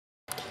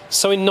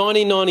So in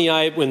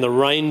 1998, when the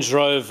Range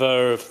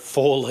Rover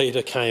 4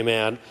 litre came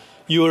out,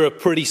 you were a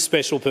pretty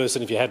special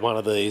person if you had one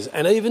of these.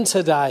 And even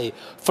today,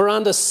 for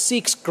under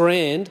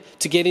 $6,000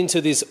 to get into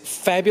this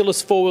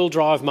fabulous four-wheel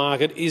drive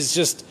market is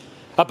just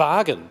a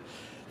bargain.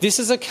 This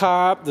is a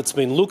car that's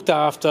been looked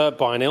after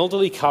by an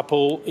elderly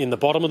couple in the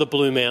bottom of the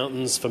Blue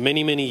Mountains for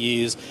many, many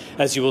years,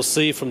 as you will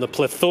see from the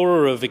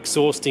plethora of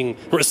exhausting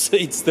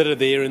receipts that are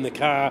there in the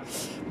car.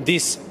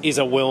 This is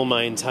a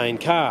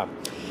well-maintained car.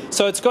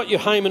 So it's got your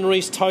Heyman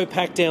Reese tow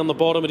pack down the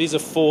bottom. It is a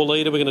 4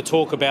 litre. We're going to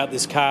talk about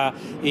this car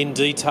in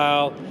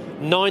detail.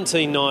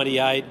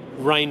 1998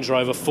 Range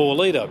Rover 4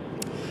 litre.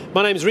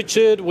 My name's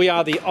Richard. We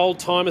are the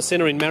Oldtimer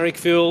Centre in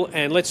Marrickville,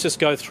 and let's just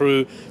go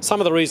through some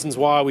of the reasons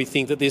why we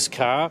think that this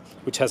car,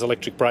 which has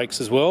electric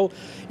brakes as well,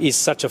 is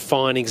such a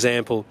fine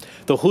example.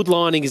 The hood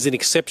lining is in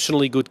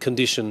exceptionally good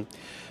condition.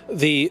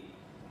 The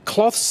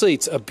cloth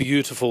seats are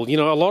beautiful. You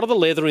know, a lot of the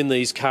leather in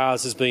these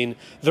cars has been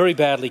very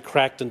badly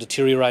cracked and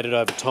deteriorated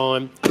over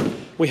time.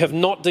 We have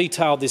not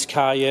detailed this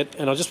car yet,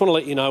 and I just want to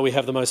let you know we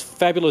have the most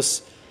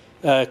fabulous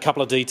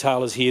couple of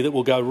detailers here that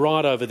will go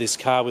right over this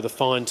car with a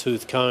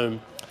fine-tooth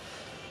comb.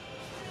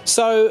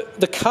 So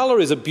the colour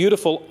is a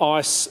beautiful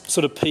ice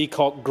sort of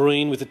peacock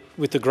green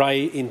with the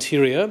grey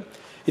interior.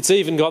 It's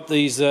even got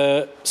these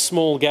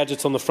small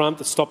gadgets on the front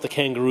that stop the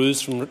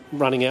kangaroos from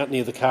running out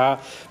near the car.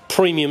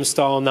 Premium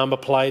style number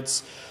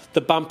plates. The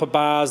bumper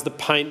bars, the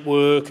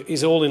paintwork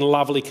is all in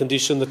lovely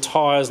condition. The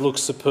tyres look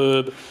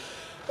superb.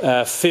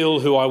 Phil,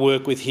 who I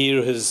work with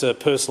here, has a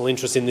personal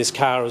interest in this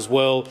car as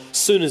well. As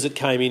soon as it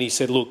came in, he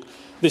said, look,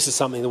 this is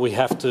something that we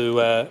have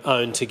to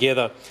own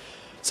together.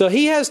 So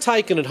he has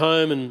taken it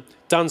home and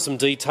done some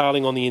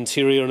detailing on the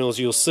interior, and as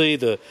you'll see,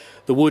 the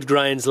wood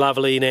grain's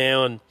lovely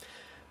now, and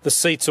the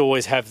seats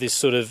always have this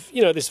sort of,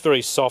 you know, this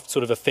very soft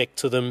sort of effect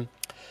to them.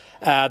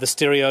 The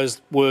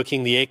stereo's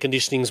working, the air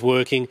conditioning's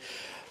working.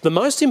 The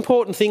most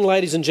important thing,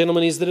 ladies and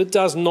gentlemen, is that it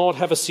does not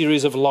have a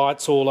series of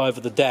lights all over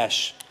the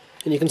dash.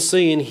 And you can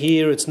see in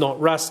here it's not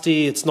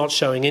rusty, it's not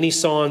showing any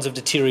signs of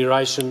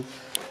deterioration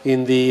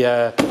in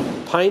the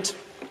paint.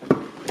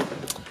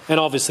 And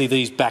obviously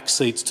these back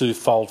seats do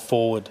fold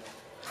forward.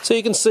 So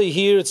you can see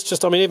here, it's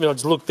just, I mean, even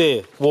just look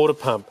there, water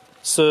pump,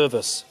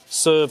 service,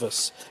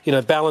 you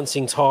know,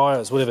 balancing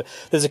tyres, whatever.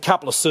 There's a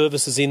couple of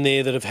services in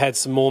there that have had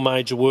some more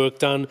major work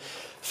done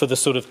for the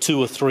sort of $2,000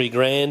 or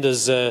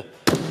 $3,000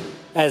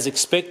 as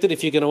expected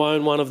if you're going to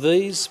own one of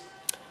these.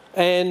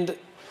 And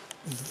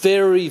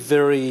very,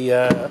 very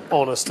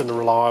honest and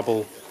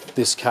reliable,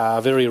 this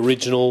car, very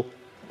original.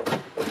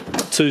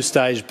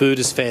 Two-stage boot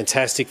is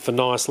fantastic for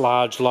nice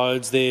large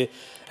loads there.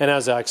 And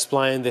as I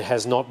explained, there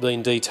has not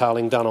been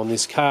detailing done on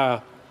this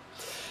car.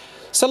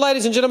 So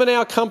ladies and gentlemen,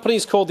 our company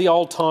is called the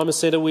Oldtimer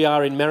Centre. We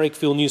are in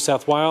Marrickville, New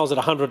South Wales at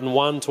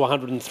 101 to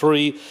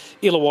 103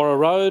 Illawarra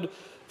Road.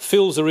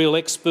 Phil's a real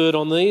expert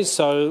on these,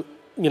 so,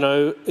 you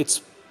know,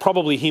 it's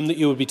probably him that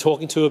you would be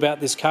talking to about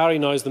this car. He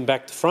knows them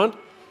back to front.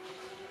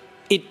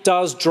 It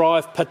does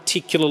drive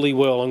particularly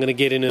well. I'm going to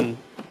get in and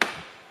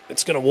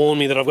it's going to warn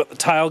me that I've got the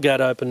tailgate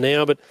open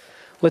now, but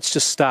let's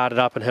just start it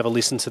up and have a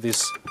listen to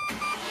this.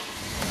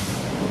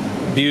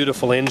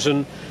 Beautiful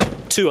engine.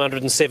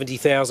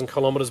 270,000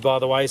 kilometres, by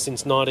the way,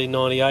 since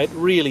 1998.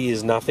 Really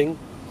is nothing,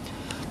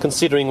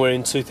 considering we're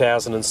in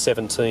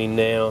 2017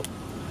 now.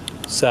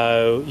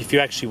 So if you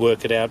actually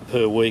work it out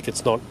per week,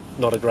 it's not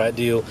a great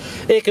deal.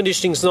 Air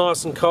conditioning's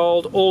nice and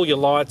cold. All your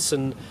lights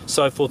and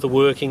so forth are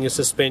working, your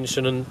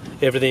suspension and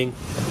everything.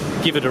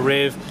 Give it a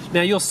rev.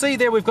 Now you'll see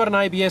there we've got an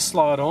ABS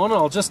slide on.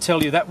 I'll just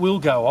tell you that will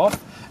go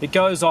off. It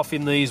goes off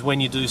in these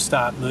when you do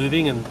start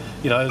moving, and,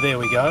 you know, there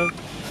we go.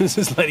 This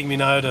is letting me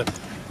know to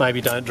maybe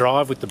don't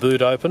drive with the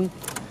boot open.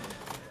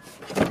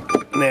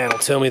 Now it'll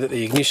tell me that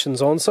the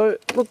ignition's on. So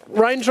look,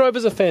 Range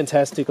Rovers are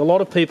fantastic. A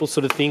lot of people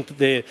sort of think that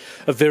they're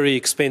a very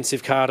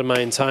expensive car to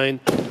maintain.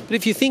 But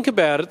if you think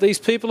about it, these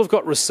people have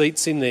got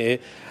receipts in there.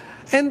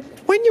 And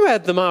when you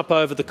add them up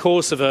over the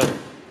course of a,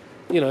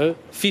 you know,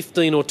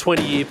 15 or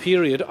 20 year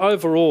period,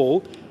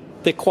 overall,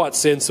 they're quite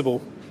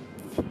sensible.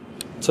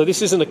 So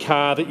this isn't a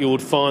car that you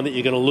would find that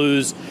you're going to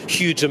lose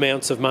huge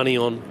amounts of money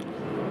on.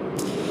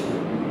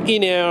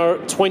 In our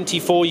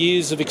 24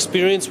 years of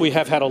experience, we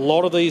have had a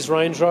lot of these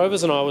Range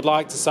Rovers, and I would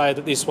like to say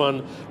that this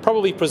one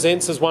probably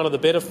presents as one of the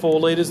better 4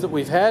 litres that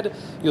we've had.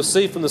 You'll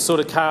see from the sort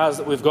of cars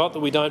that we've got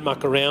that we don't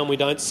muck around, we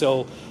don't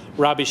sell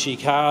rubbishy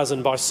cars,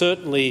 and by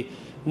certainly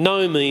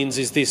no means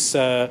is this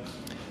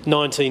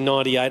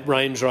 1998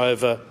 Range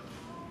Rover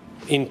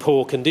in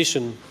poor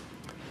condition.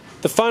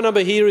 The phone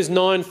number here is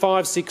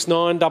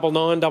 9569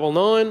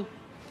 9999.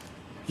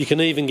 You can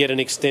even get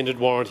an extended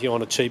warranty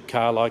on a cheap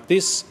car like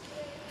this.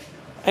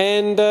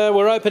 And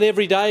we're open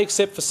every day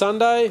except for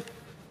Sunday.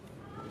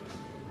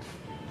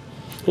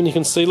 And you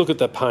can see, look at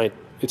the paint.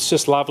 It's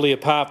just lovely,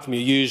 apart from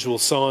your usual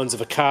signs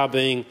of a car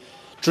being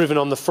driven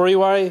on the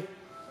freeway.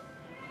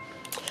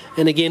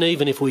 And again,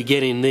 even if we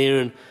get in there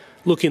and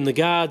look in the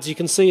guards, you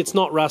can see it's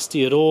not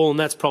rusty at all, and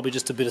that's probably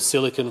just a bit of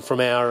silicone from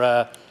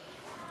our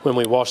when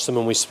we wash them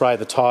and we spray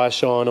the tyre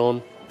shine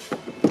on.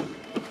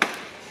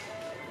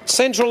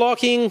 Central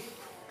locking,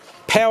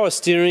 power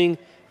steering,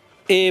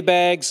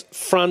 airbags,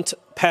 front,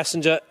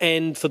 passenger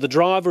and for the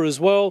driver as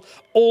well.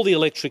 All the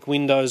electric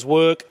windows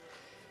work,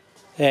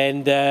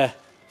 and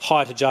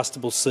height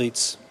adjustable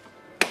seats.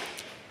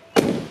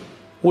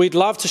 We'd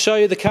love to show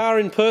you the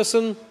car in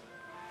person.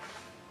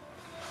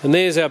 And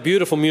there's our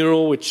beautiful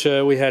mural, which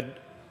we had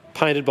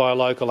painted by a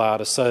local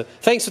artist. So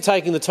thanks for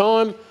taking the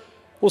time.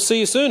 We'll see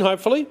you soon,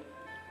 hopefully.